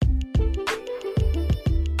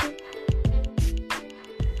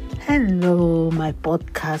Hello, my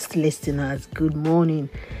podcast listeners. Good morning,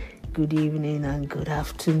 good evening, and good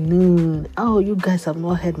afternoon. Oh, you guys have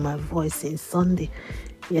not heard my voice since Sunday.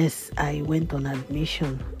 Yes, I went on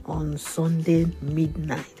admission on Sunday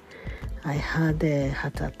midnight. I had a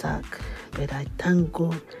heart attack, but I thank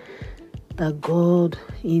God that God,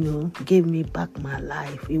 gave me back my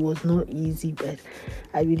life. It was not easy, but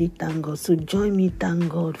I really thank God. So join me, thank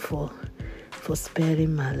God for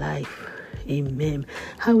sparing my life. Amen.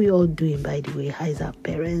 How we all doing, by the way? How is our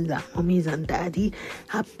parents, our mommies and daddy?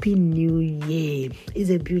 Happy New Year. It's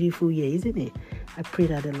a beautiful year, isn't it? I pray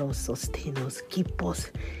that the Lord sustain us, keep us,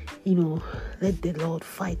 let the Lord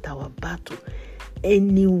fight our battle.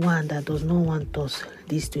 Anyone that does not want us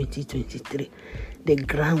this 2023, the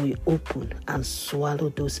ground will open and swallow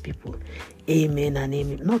those people. Amen and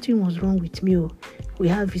amen. Nothing was wrong with me. We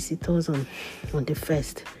had visitors on the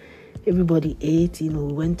 1st. Everybody ate, we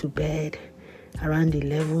went to bed around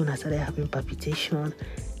 11. I started having palpitation.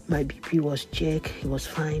 My BP was checked. It was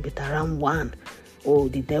fine. But around 1,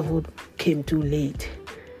 the devil came too late.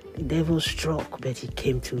 The devil struck, but he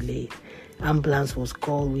came too late. Ambulance was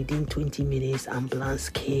called within 20 minutes. Ambulance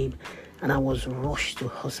came and I was rushed to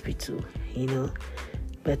hospital,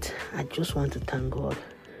 But I just want to thank God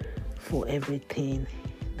for everything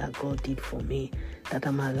that God did for me. That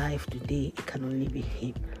I'm alive today, it can only be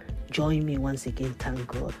Him. Join me once again, thank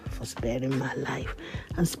God for sparing my life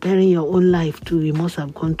and sparing your own life too. You must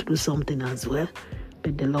have gone through something as well,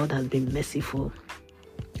 but the Lord has been merciful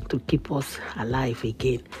to keep us alive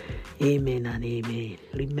again. Amen and amen.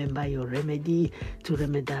 Remember your remedy to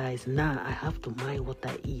remedize. Now I have to mind what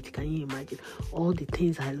I eat. Can you imagine all the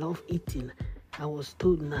things I love eating? I was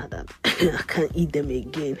told now that I can't eat them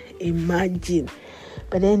again. Imagine.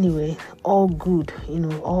 But anyway, all good,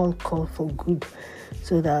 all call for good.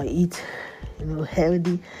 So that I eat,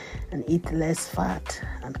 healthy and eat less fat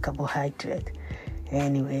and carbohydrate.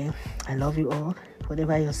 Anyway, I love you all.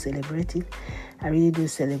 Whatever you're celebrating, I really do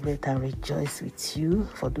celebrate and rejoice with you.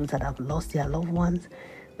 For those that have lost their loved ones,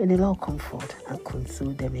 may the Lord comfort and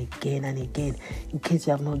console them again and again. In case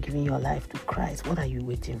you have not given your life to Christ, what are you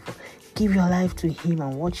waiting for? Give your life to Him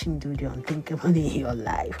and watch Him do the unthinkable in your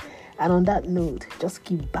life. And on that note, just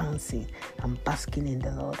keep bouncing and basking in the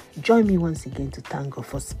Lord. Join me once again to thank God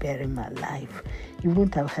for sparing my life. You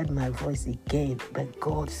wouldn't have heard my voice again, but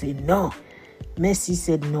God said no. Mercy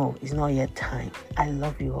said no, it's not yet time. I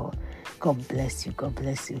love you all. God bless you. God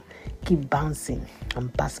bless you. Keep bouncing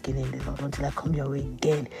and basking in the Lord until I come your way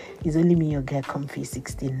again. It's only me, your girl, Comfy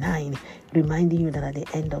 69, reminding you that at the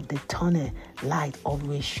end of the tunnel, light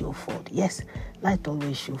always show forth. Yes, light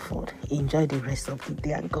always show forth. Enjoy the rest of the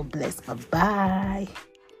day and God bless. Bye-bye.